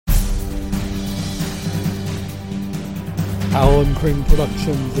Alan Crane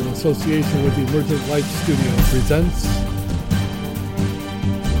Productions, in association with the Emergent Life Studio, presents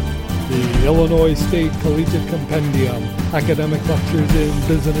the Illinois State Collegiate Compendium, Academic Lectures in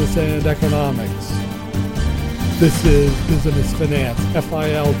Business and Economics. This is Business Finance,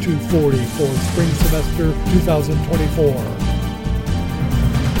 FIL 240 for spring semester 2024.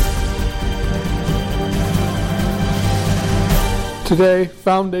 Today,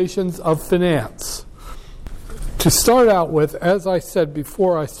 Foundations of Finance. To start out with, as I said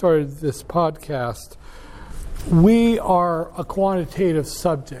before I started this podcast, we are a quantitative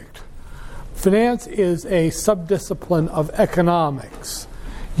subject. Finance is a subdiscipline of economics.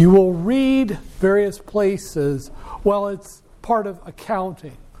 You will read various places, well, it's part of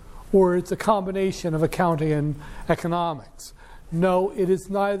accounting, or it's a combination of accounting and economics. No, it is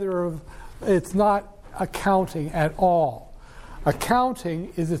neither of, it's not accounting at all.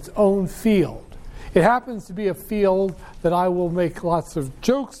 Accounting is its own field. It happens to be a field that I will make lots of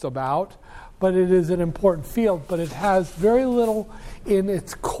jokes about, but it is an important field, but it has very little in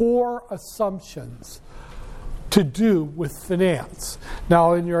its core assumptions to do with finance.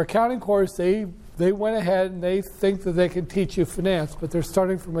 Now, in your accounting course, they went ahead and they think that they can teach you finance, but they're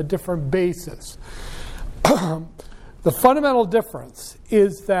starting from a different basis. The fundamental difference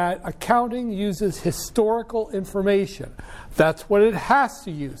is that accounting uses historical information. That's what it has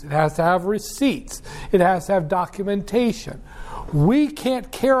to use. It has to have receipts. It has to have documentation. We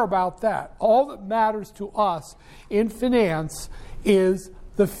can't care about that. All that matters to us in finance is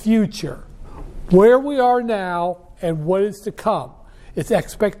the future. Where we are now and what is to come. It's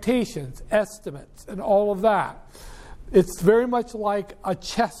expectations, estimates, and all of that. It's very much like a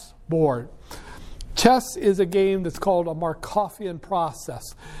chessboard. Chess is a game that's called a Markovian process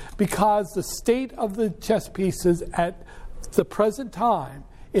because the state of the chess pieces at the present time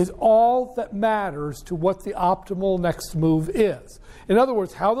is all that matters to what the optimal next move is. In other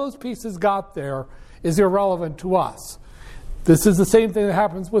words, how those pieces got there is irrelevant to us. This is the same thing that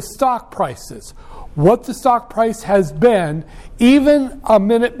happens with stock prices. What the stock price has been, even a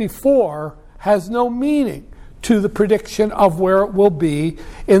minute before, has no meaning to the prediction of where it will be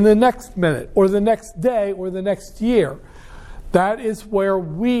in the next minute or the next day or the next year. That is where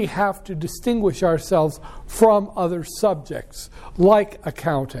we have to distinguish ourselves from other subjects, like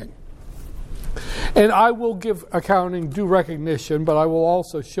accounting. And I will give accounting due recognition, but I will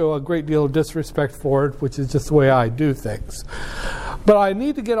also show a great deal of disrespect for it, which is just the way I do things. But I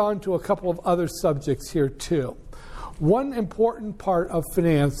need to get on to a couple of other subjects here too. One important part of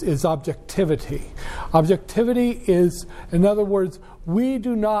finance is objectivity. Objectivity is, in other words, we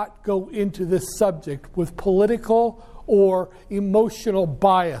do not go into this subject with political or emotional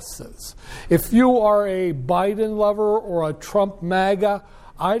biases. If you are a Biden lover or a Trump MAGA,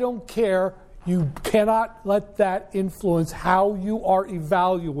 I don't care. You cannot let that influence how you are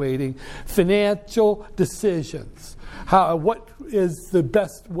evaluating financial decisions. What is the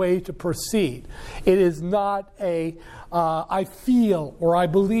best way to proceed? It is not a I feel or I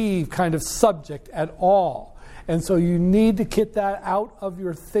believe kind of subject at all. And so you need to get that out of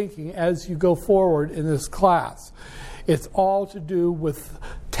your thinking as you go forward in this class. It's all to do with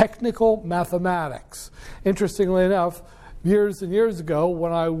technical mathematics. Interestingly enough, years and years ago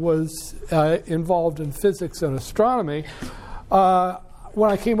when I was involved in physics and astronomy,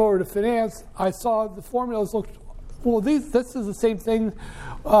 when I came over to finance, I saw the formulas looked, well, this is the same thing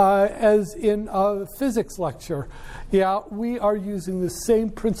as in a physics lecture. Yeah, we are using the same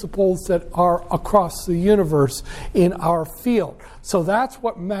principles that are across the universe in our field. So that's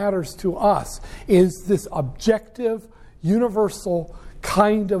what matters to us, is this objective, universal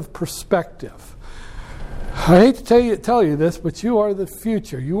kind of perspective. I hate to tell you this, but you are the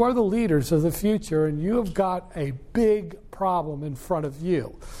future. You are the leaders of the future, and you have got a big problem in front of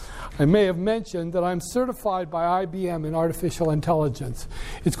you. I may have mentioned that I'm certified by IBM in artificial intelligence.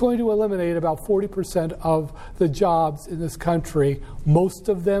 It's going to eliminate about 40% of the jobs in this country, most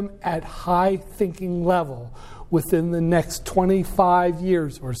of them at high thinking level, within the next 25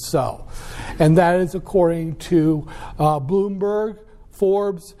 years or so. And that is according to Bloomberg,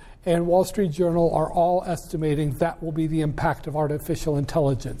 Forbes, and Wall Street Journal are all estimating that will be the impact of artificial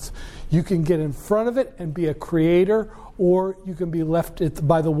intelligence. You can get in front of it and be a creator, or you can be left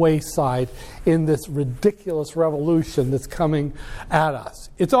by the wayside in this ridiculous revolution that's coming at us.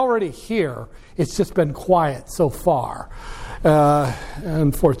 It's already here. It's just been quiet so far,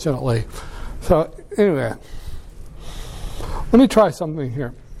 unfortunately. So anyway, let me try something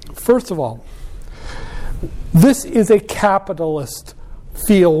here. First of all, this is a capitalist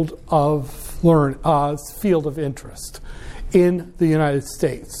field of interest in the United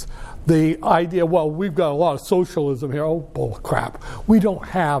States. the idea, well, we've got a lot of socialism here. Oh, bull crap. We don't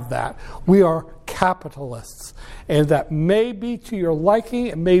have that. We are capitalists. And that may be to your liking,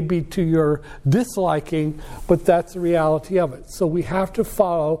 it may be to your disliking, but that's the reality of it. So we have to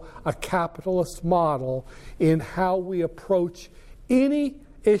follow a capitalist model in how we approach any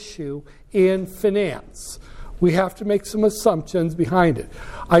issue in finance. We have to make some assumptions behind it.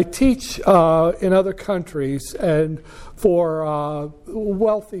 I teach in other countries and for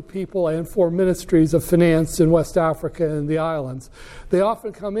wealthy people and for ministries of finance in West Africa and the islands. They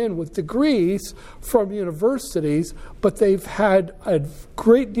often come in with degrees from universities, but they've had a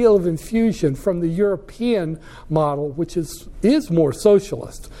great deal of infusion from the European model, which is more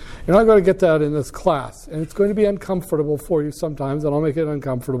socialist. You're not going to get that in this class, and it's going to be uncomfortable for you sometimes, and I'll make it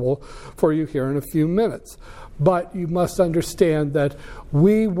uncomfortable for you here in a few minutes. But you must understand that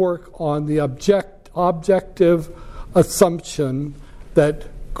we work on the objective assumption that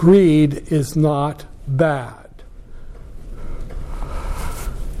greed is not bad.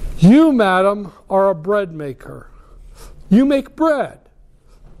 You, madam, are a bread maker. You make bread.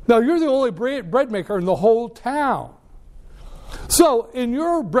 Now, you're the only bread maker in the whole town. So, in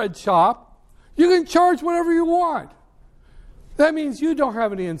your bread shop, you can charge whatever you want. That means you don't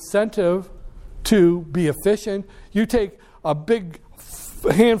have any incentive to be efficient. You take a big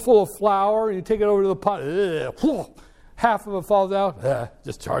handful of flour and you take it over to the pot. Half of it falls out.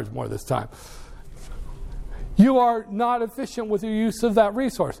 Just charge more this time. You are not efficient with your use of that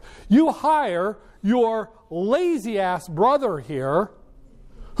resource. You hire your lazy-ass brother here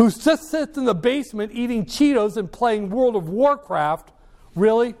who just sits in the basement eating Cheetos and playing World of Warcraft.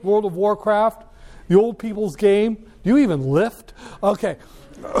 Really? World of Warcraft? The old people's game? Do you even lift? Okay.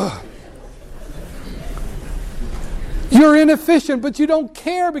 You're inefficient, but you don't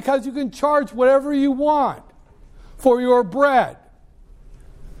care because you can charge whatever you want for your bread.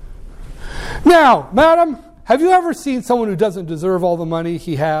 Now, madam, have you ever seen someone who doesn't deserve all the money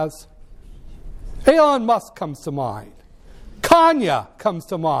he has? Elon Musk comes to mind. Kanye comes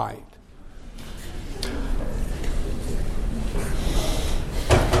to mind.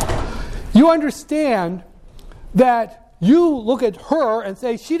 You understand that you look at her and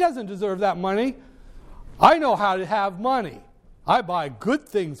say, she doesn't deserve that money. I know how to have money. I buy good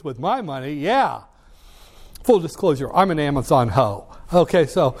things with my money, yeah. Full disclosure, I'm an Amazon hoe. Okay,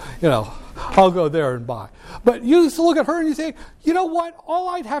 so, I'll go there and buy. But you just look at her and you say, you know what? All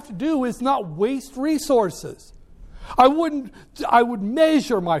I'd have to do is not waste resources. I would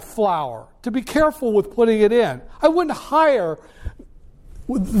measure my flour to be careful with putting it in. I wouldn't hire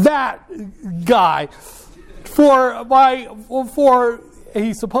that guy for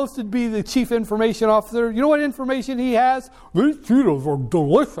he's supposed to be the chief information officer. You know what information he has? These Cheetos are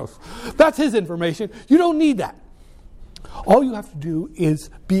delicious. That's his information. You don't need that. All you have to do is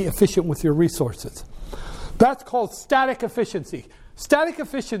be efficient with your resources. That's called static efficiency. Static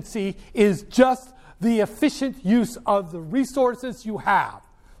efficiency is just the efficient use of the resources you have,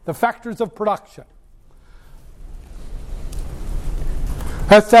 the factors of production.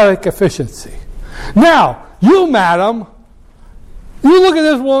 That's static efficiency. Now, you, madam, you look at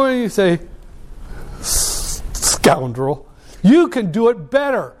this woman and you say, scoundrel, you can do it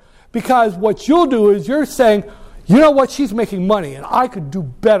better. Because what you'll do is you're saying, you know what, she's making money and I could do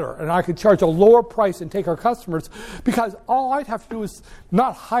better and I could charge a lower price and take our customers because all I'd have to do is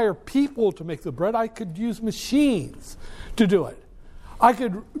not hire people to make the bread. I could use machines to do it. I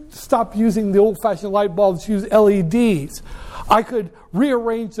could stop using the old-fashioned light bulbs, use LEDs. I could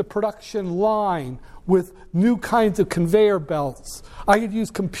rearrange the production line with new kinds of conveyor belts. I could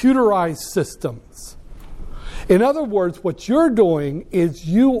use computerized systems. In other words, what you're doing is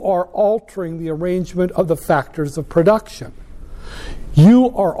you are altering the arrangement of the factors of production.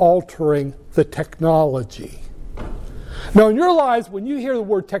 You are altering the technology. Now, in your lives, when you hear the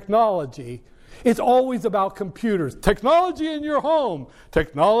word technology, it's always about computers. Technology in your home,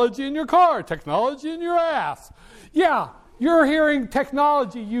 technology in your car, technology in your ass. Yeah, you're hearing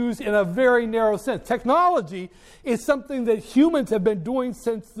technology used in a very narrow sense. Technology is something that humans have been doing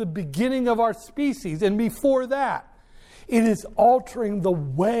since the beginning of our species. And before that, it is altering the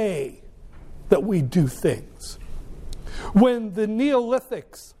way that we do things. When the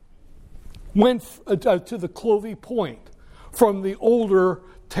Neolithics went to the Clovey Point from the older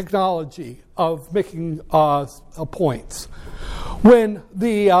technology of making points. When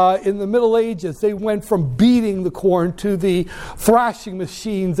in the Middle Ages they went from beating the corn to the thrashing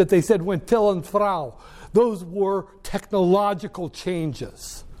machines that they said went till and frau. Those were technological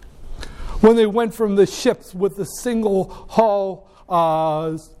changes. When they went from the ships with the single hull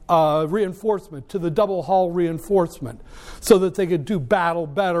reinforcement, to the double hull reinforcement, so that they could do battle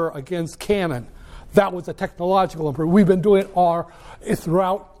better against cannon. That was a technological improvement. We've been doing it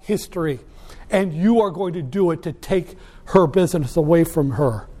throughout history. And you are going to do it to take her business away from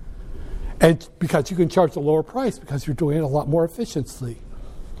her. And because you can charge a lower price because you're doing it a lot more efficiently.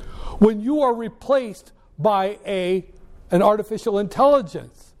 When you are replaced by an artificial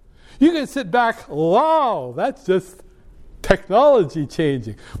intelligence, you can sit back, wow, that's just technology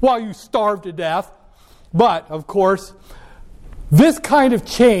changing, while you starve to death. But, of course, this kind of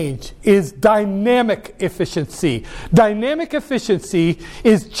change is dynamic efficiency. Dynamic efficiency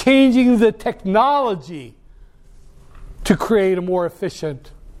is changing the technology to create a more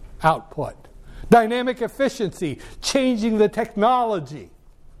efficient output. Dynamic efficiency, changing the technology.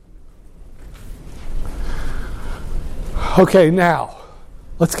 Okay, now,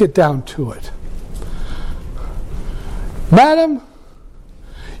 let's get down to it. Madam,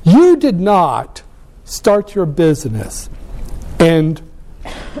 you did not start your business and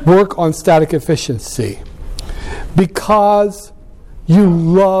work on static efficiency because you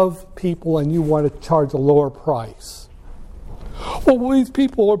love people and you want to charge a lower price. Well, these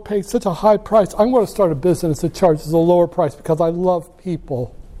people are paying such a high price. I'm going to start a business that charges a lower price because I love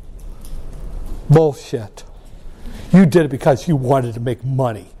people. Bullshit. You did it because you wanted to make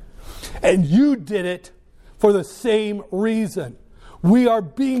money. And you did it for the same reason. We are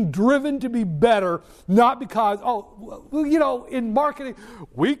being driven to be better, not because, in marketing,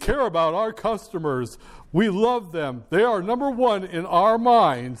 we care about our customers. We love them. They are number one in our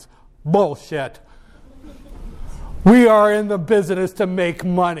minds. Bullshit. We are in the business to make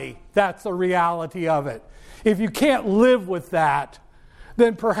money. That's the reality of it. If you can't live with that,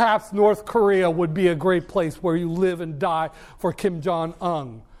 then perhaps North Korea would be a great place where you live and die for Kim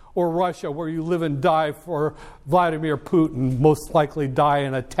Jong-un. Or Russia, where you live and die for Vladimir Putin, most likely die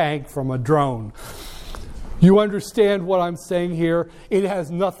in a tank from a drone. You understand what I'm saying here? It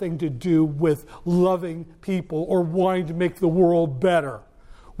has nothing to do with loving people or wanting to make the world better.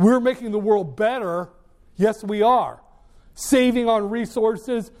 We're making the world better. Yes, we are. Saving on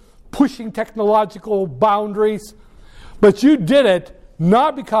resources, pushing technological boundaries. But you did it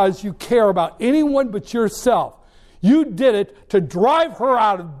not because you care about anyone but yourself. You did it to drive her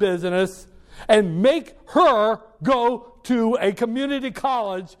out of business and make her go to a community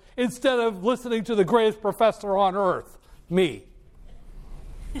college instead of listening to the greatest professor on earth, me.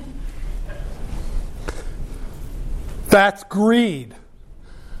 That's greed.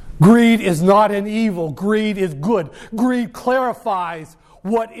 Greed is not an evil. Greed is good. Greed clarifies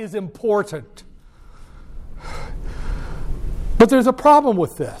what is important. But there's a problem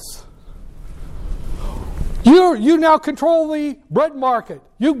with this. You now control the bread market.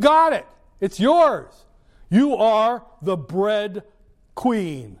 You got it. It's yours. You are the bread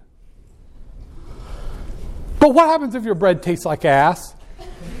queen. But what happens if your bread tastes like ass?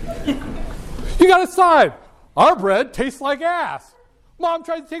 You got to decide. Our bread tastes like ass. Mom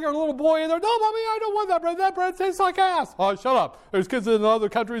tried to take her little boy in there. No, Mommy, I don't want that bread. That bread tastes like ass. Oh, shut up. There's kids in other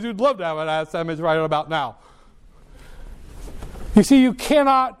countries who'd love to have an ass sandwich right about now. You see, you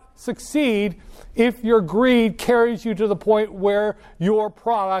cannot succeed if your greed carries you to the point where your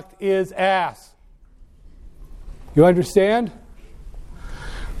product is ass. You understand?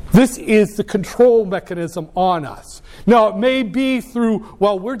 This is the control mechanism on us. Now, it may be through,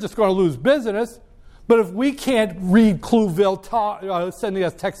 we're just going to lose business, but if we can't read Clueville sending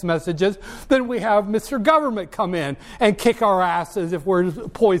us text messages, then we have Mr. Government come in and kick our asses if we're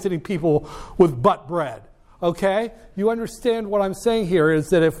poisoning people with butt bread. Okay? You understand what I'm saying here is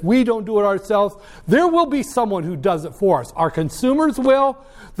that if we don't do it ourselves, there will be someone who does it for us. Our consumers will,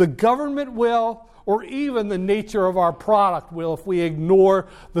 the government will, or even the nature of our product will if we ignore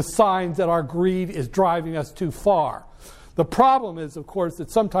the signs that our greed is driving us too far. The problem is, of course,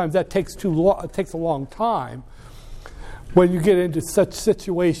 that sometimes that takes a long time when you get into such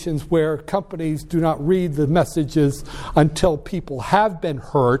situations where companies do not read the messages until people have been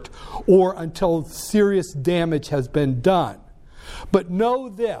hurt or until serious damage has been done. But know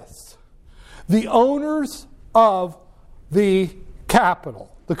this, the owners of the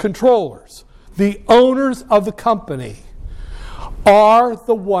capital, the controllers, the owners of the company are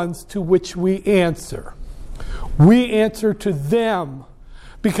the ones to which we answer. We answer to them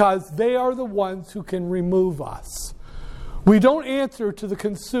because they are the ones who can remove us. We don't answer to the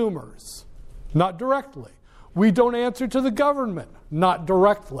consumers, not directly. We don't answer to the government, not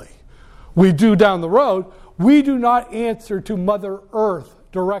directly. We do down the road. We do not answer to Mother Earth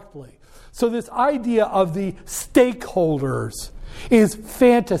directly. So this idea of the stakeholders is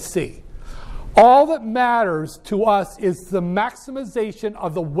fantasy. All that matters to us is the maximization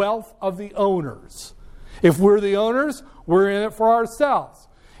of the wealth of the owners. If we're the owners, we're in it for ourselves.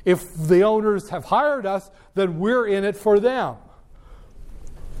 If the owners have hired us, then we're in it for them.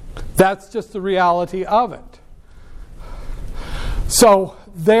 That's just the reality of it. So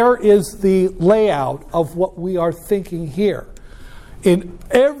there is the layout of what we are thinking here. In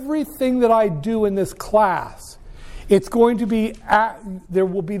everything that I do in this class, it's going to be, there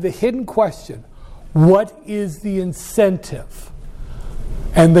will be the hidden question, what is the incentive?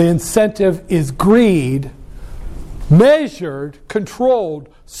 And the incentive is greed, measured, controlled,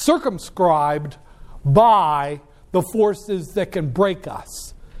 circumscribed by the forces that can break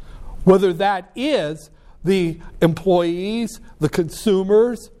us. Whether that is the employees, the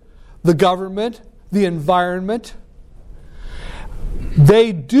consumers, the government, the environment.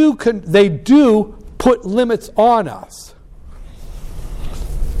 They do put limits on us.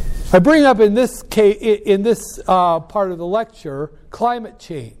 I bring up in this part of the lecture climate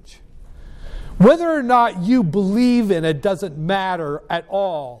change. Whether or not you believe in it doesn't matter at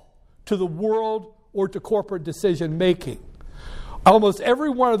all to the world or to corporate decision making. Almost every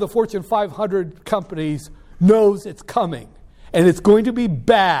one of the Fortune 500 companies knows it's coming, and it's going to be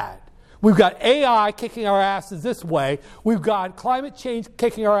bad. We've got AI kicking our asses this way. We've got climate change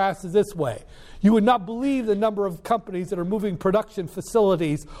kicking our asses this way. You would not believe the number of companies that are moving production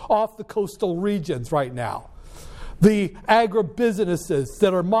facilities off the coastal regions right now. The agribusinesses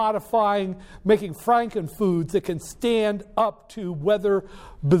that are modifying, making frankenfoods that can stand up to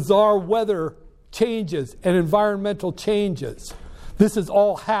bizarre weather changes and environmental changes. This is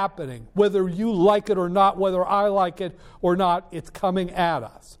all happening. Whether you like it or not, whether I like it or not, it's coming at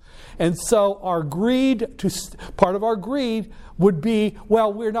us. And so part of our greed would be,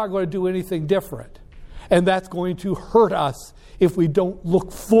 well, we're not going to do anything different. And that's going to hurt us if we don't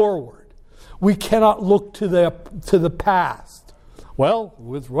look forward. We cannot look to the past. Well, it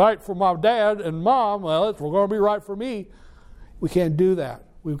was right for my dad and mom. Well, it's going to be right for me. We can't do that.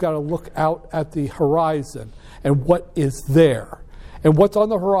 We've got to look out at the horizon and what is there. And what's on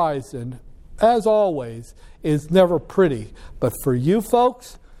the horizon, as always, is never pretty. But for you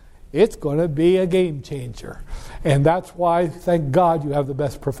folks, it's going to be a game changer. And that's why, thank God, you have the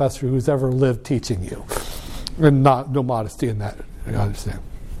best professor who's ever lived teaching you. And no modesty in that, I understand.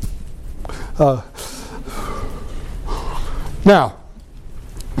 Now,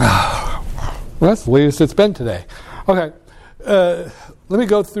 that's the latest it's been today. Okay, let me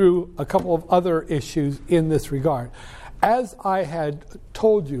go through a couple of other issues in this regard. As I had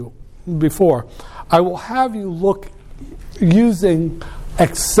told you before, I will have you look using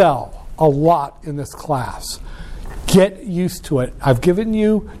Excel a lot in this class. Get used to it. I've given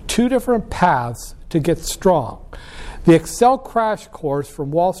you 2 different paths to get strong. The Excel crash course from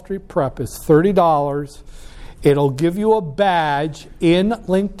Wall Street Prep is $30. It'll give you a badge in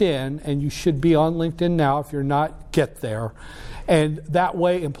LinkedIn, and you should be on LinkedIn now. If you're not, get there. And that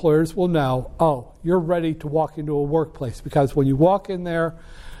way employers will know, oh, you're ready to walk into a workplace. Because when you walk in there,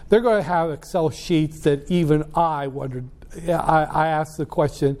 they're going to have Excel sheets that even I wondered. I asked the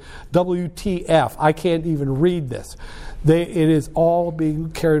question, WTF, I can't even read this. It is all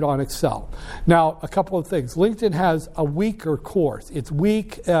being carried on Excel. Now, a couple of things. LinkedIn has a weaker course. It's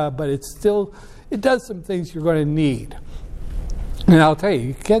weak, but it does some things you're going to need. And I'll tell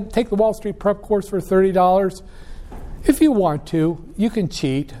you can take the Wall Street Prep course for $30. If you want to, you can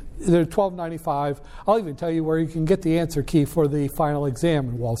cheat. They're $12.95. I'll even tell you where you can get the answer key for the final exam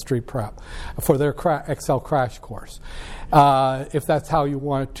in Wall Street Prep for their Excel crash course. If that's how you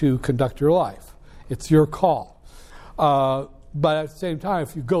want to conduct your life. It's your call. But at the same time,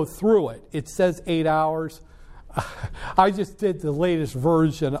 if you go through it, it says 8 hours. I just did the latest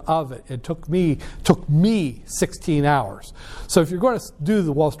version of it. It took me 16 hours. So if you're going to do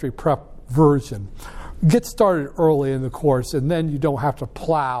the Wall Street Prep version, get started early in the course, and then you don't have to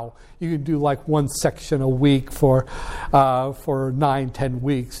plow. You can do like one section a week for 9-10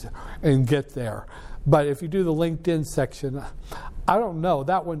 weeks and get there. But if you do the LinkedIn section, I don't know.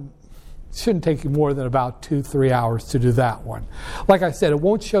 That one shouldn't take you more than about 2-3 hours to do that one. Like I said, it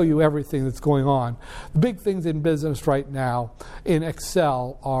won't show you everything that's going on. The big things in business right now in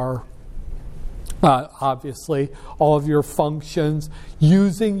Excel are obviously all of your functions.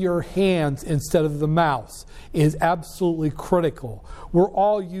 Using your hands instead of the mouse is absolutely critical. We're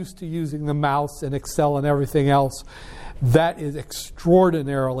all used to using the mouse in Excel and everything else. That is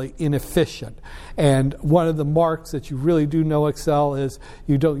extraordinarily inefficient. And one of the marks that you really do know Excel is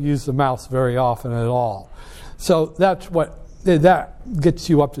you don't use the mouse very often at all. So that gets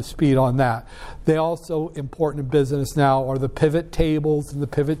you up to speed on that. They also, important in business now, are the pivot tables and the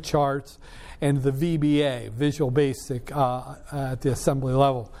pivot charts. and the VBA, Visual Basic, at the assembly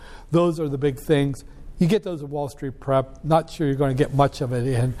level. Those are the big things. You get those at Wall Street Prep. Not sure you're going to get much of it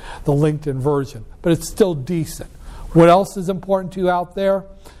in the LinkedIn version, but it's still decent. What else is important to you out there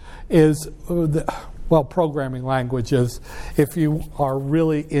is, programming languages. If you are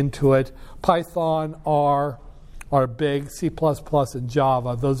really into it, Python, R are big, C++, and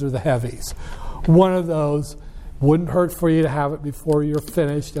Java. Those are the heavies. One of those wouldn't hurt for you to have it before you're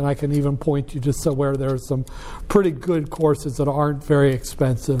finished, and I can even point you to somewhere there's some pretty good courses that aren't very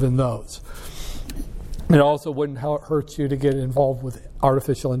expensive in those. It also wouldn't hurt you to get involved with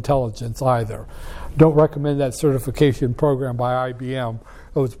artificial intelligence either. Don't recommend that certification program by IBM.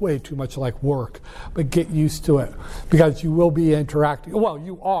 Oh, it's way too much like work. But get used to it because you will be interacting. Well,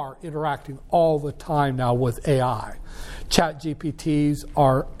 you are interacting all the time now with AI. Chat GPTs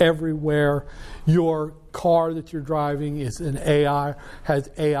are everywhere. Your car that you're driving is an AI, has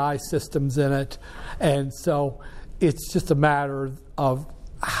AI systems in it. And so it's just a matter of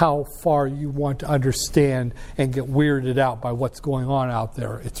how far you want to understand and get weirded out by what's going on out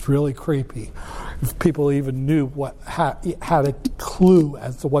there. It's really creepy. If people even knew had a clue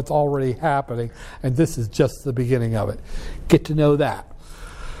as to what's already happening, and this is just the beginning of it. Get to know that.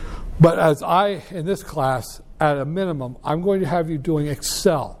 But in this class, at a minimum, I'm going to have you doing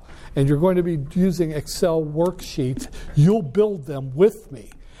Excel, and you're going to be using Excel worksheets. You'll build them with me,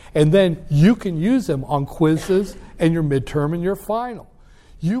 and then you can use them on quizzes and your midterm and your final.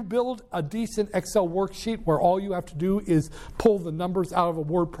 You build a decent Excel worksheet where all you have to do is pull the numbers out of a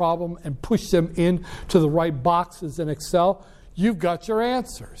word problem and push them into the right boxes in Excel. You've got your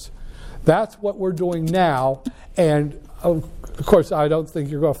answers. That's what we're doing now. And of course, I don't think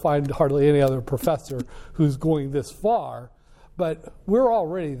you're going to find hardly any other professor who's going this far. But we're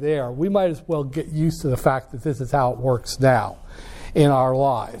already there. We might as well get used to the fact that this is how it works now in our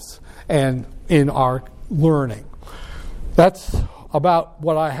lives and in our learning. That's about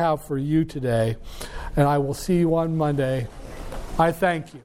what I have for you today, and I will see you on Monday. I thank you.